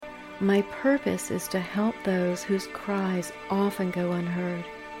My purpose is to help those whose cries often go unheard.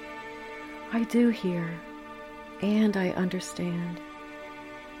 I do hear, and I understand.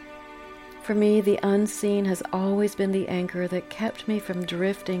 For me, the unseen has always been the anchor that kept me from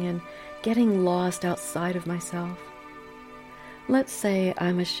drifting and getting lost outside of myself. Let's say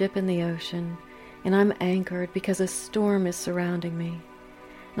I'm a ship in the ocean, and I'm anchored because a storm is surrounding me.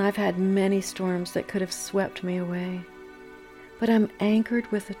 And I've had many storms that could have swept me away. But I'm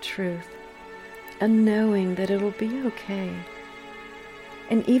anchored with the truth, a knowing that it'll be okay.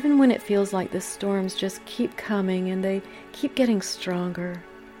 And even when it feels like the storms just keep coming and they keep getting stronger,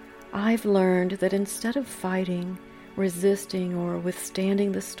 I've learned that instead of fighting, resisting, or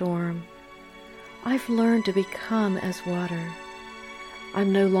withstanding the storm, I've learned to become as water.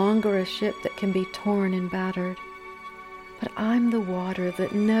 I'm no longer a ship that can be torn and battered, but I'm the water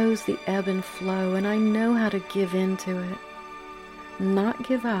that knows the ebb and flow, and I know how to give in to it, not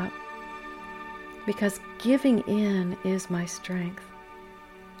give up, because giving in is my strength.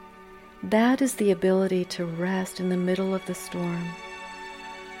 That is the ability to rest in the middle of the storm.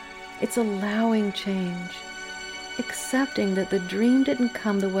 It's allowing change, accepting that the dream didn't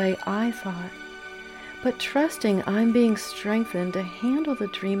come the way I thought, but trusting I'm being strengthened to handle the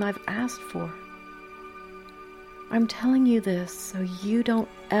dream I've asked for. I'm telling you this so you don't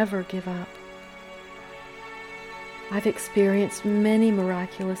ever give up. I've experienced many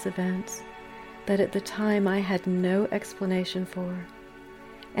miraculous events that at the time I had no explanation for,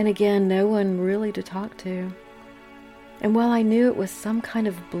 and again, no one really to talk to. And while I knew it was some kind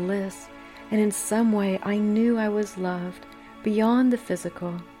of bliss, and in some way I knew I was loved beyond the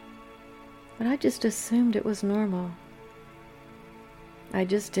physical, but I just assumed it was normal. I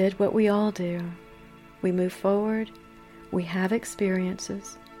just did what we all do. We move forward, we have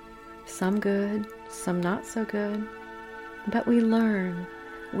experiences, some good, some not so good, but we learn,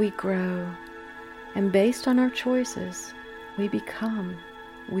 we grow, and based on our choices, we become,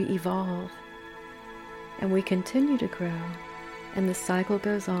 we evolve, and we continue to grow, and the cycle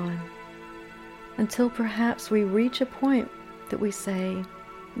goes on, until perhaps we reach a point that we say,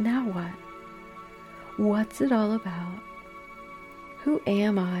 now what? What's it all about? Who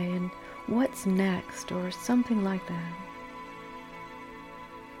am I and what's next, or something like that?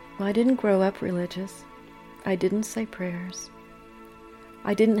 Well, I didn't grow up religious. I didn't say prayers.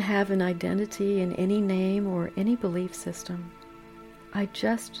 I didn't have an identity in any name or any belief system. I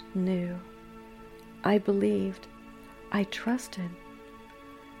just knew. I believed. I trusted.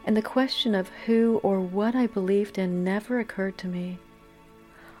 And the question of who or what I believed in never occurred to me.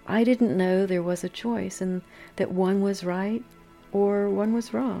 I didn't know there was a choice and that one was right or one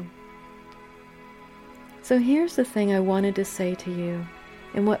was wrong. So here's the thing I wanted to say to you,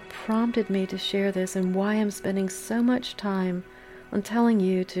 and what prompted me to share this, and why I'm spending so much time on telling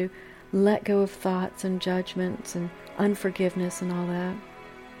you to let go of thoughts and judgments and unforgiveness and all that.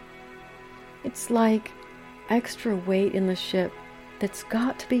 It's like extra weight in the ship that's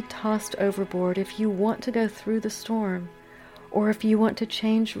got to be tossed overboard if you want to go through the storm, or if you want to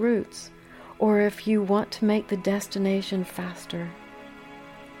change routes, or if you want to make the destination faster.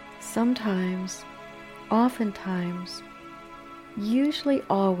 Sometimes, oftentimes, usually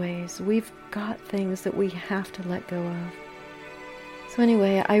always, we've got things that we have to let go of. So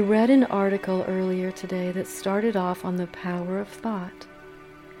anyway, I read an article earlier today that started off on the power of thought.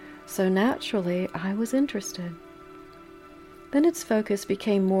 So naturally, I was interested. Then its focus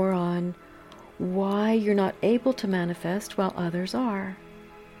became more on why you're not able to manifest while others are.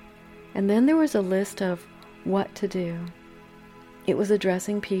 And then there was a list of what to do. It was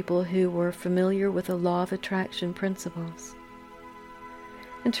addressing people who were familiar with the law of attraction principles.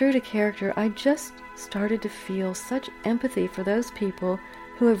 And true to character, I just started to feel such empathy for those people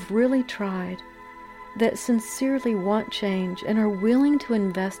who have really tried, that sincerely want change and are willing to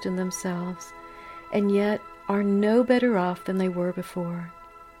invest in themselves, and yet are no better off than they were before.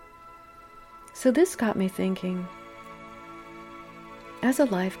 So this got me thinking. As a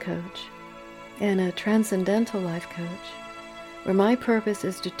life coach, and a transcendental life coach, where my purpose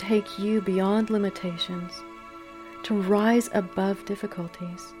is to take you beyond limitations, to rise above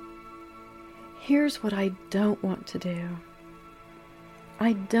difficulties, here's what I don't want to do.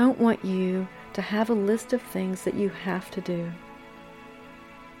 I don't want you to have a list of things that you have to do.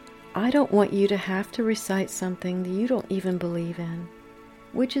 I don't want you to have to recite something that you don't even believe in,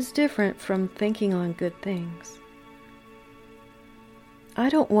 which is different from thinking on good things. I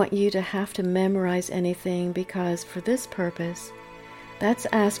don't want you to have to memorize anything, because for this purpose, that's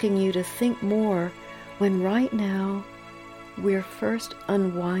asking you to think more, when right now we're first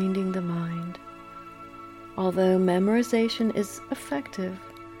unwinding the mind. Although memorization is effective,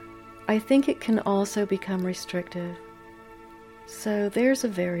 I think it can also become restrictive. So there's a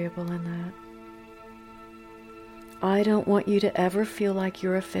variable in that. I don't want you to ever feel like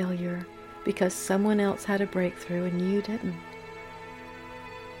you're a failure because someone else had a breakthrough and you didn't.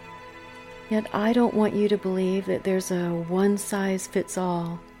 Yet I don't want you to believe that there's a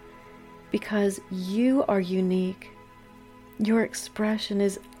one-size-fits-all, because you are unique. Your expression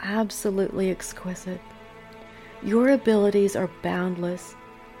is absolutely exquisite. Your abilities are boundless,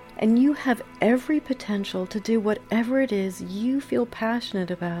 and you have every potential to do whatever it is you feel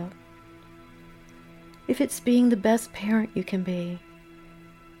passionate about. If it's being the best parent you can be,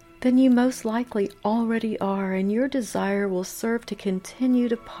 then you most likely already are, and your desire will serve to continue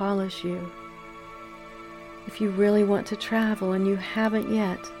to polish you. If you really want to travel and you haven't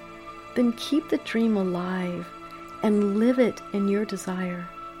yet, then keep the dream alive and live it in your desire,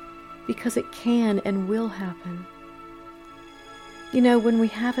 because it can and will happen. You know, when we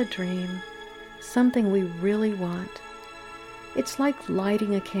have a dream, something we really want, it's like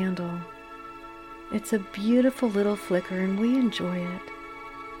lighting a candle. It's a beautiful little flicker and we enjoy it.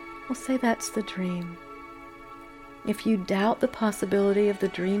 We'll say that's the dream. If you doubt the possibility of the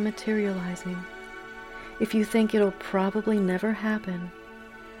dream materializing, if you think it'll probably never happen,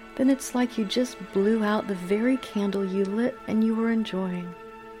 then it's like you just blew out the very candle you lit and you were enjoying.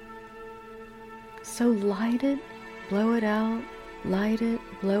 So light it, blow it out, light it,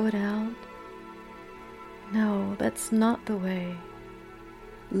 blow it out. No, that's not the way.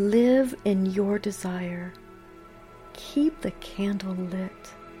 Live in your desire. Keep the candle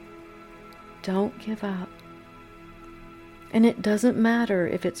lit. Don't give up. And it doesn't matter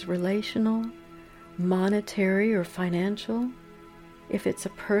if it's relational, monetary or financial, if it's a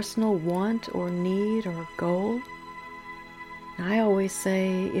personal want or need or goal. I always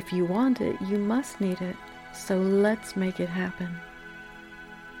say, if you want it, you must need it, so let's make it happen.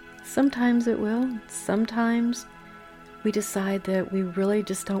 Sometimes it will, sometimes we decide that we really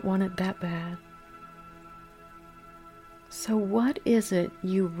just don't want it that bad. So what is it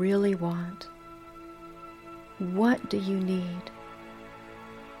you really want? What do you need?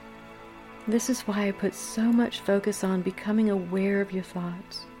 This is why I put so much focus on becoming aware of your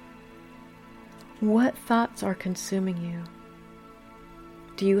thoughts. What thoughts are consuming you?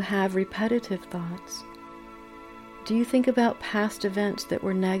 Do you have repetitive thoughts? Do you think about past events that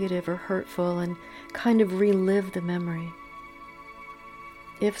were negative or hurtful and kind of relive the memory?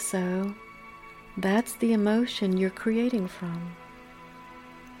 If so, that's the emotion you're creating from.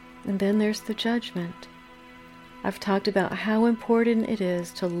 And then there's the judgment. I've talked about how important it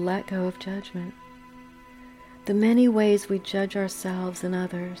is to let go of judgment. The many ways we judge ourselves and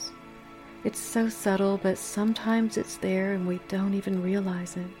others. It's so subtle, but sometimes it's there and we don't even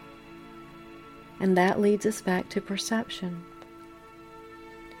realize it. And that leads us back to perception.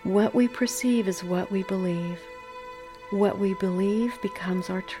 What we perceive is what we believe. What we believe becomes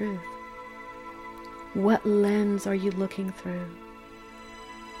our truth. What lens are you looking through?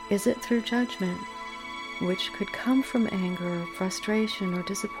 Is it through judgment, which could come from anger, frustration, or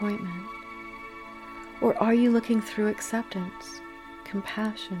disappointment? Or are you looking through acceptance,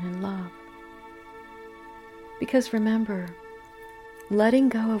 compassion, and love? Because remember, letting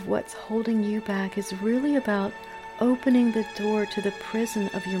go of what's holding you back is really about opening the door to the prison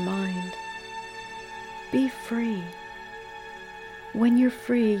of your mind. Be free. When you're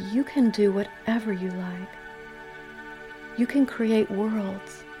free, you can do whatever you like. You can create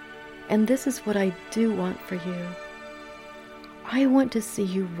worlds. And this is what I do want for you. I want to see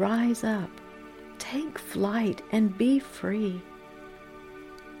you rise up, take flight, and be free.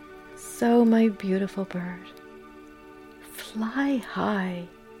 So, my beautiful bird, fly high.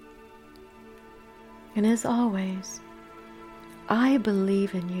 And as always, I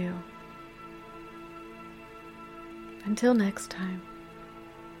believe in you. Until next time,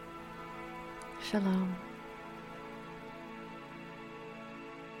 Shalom.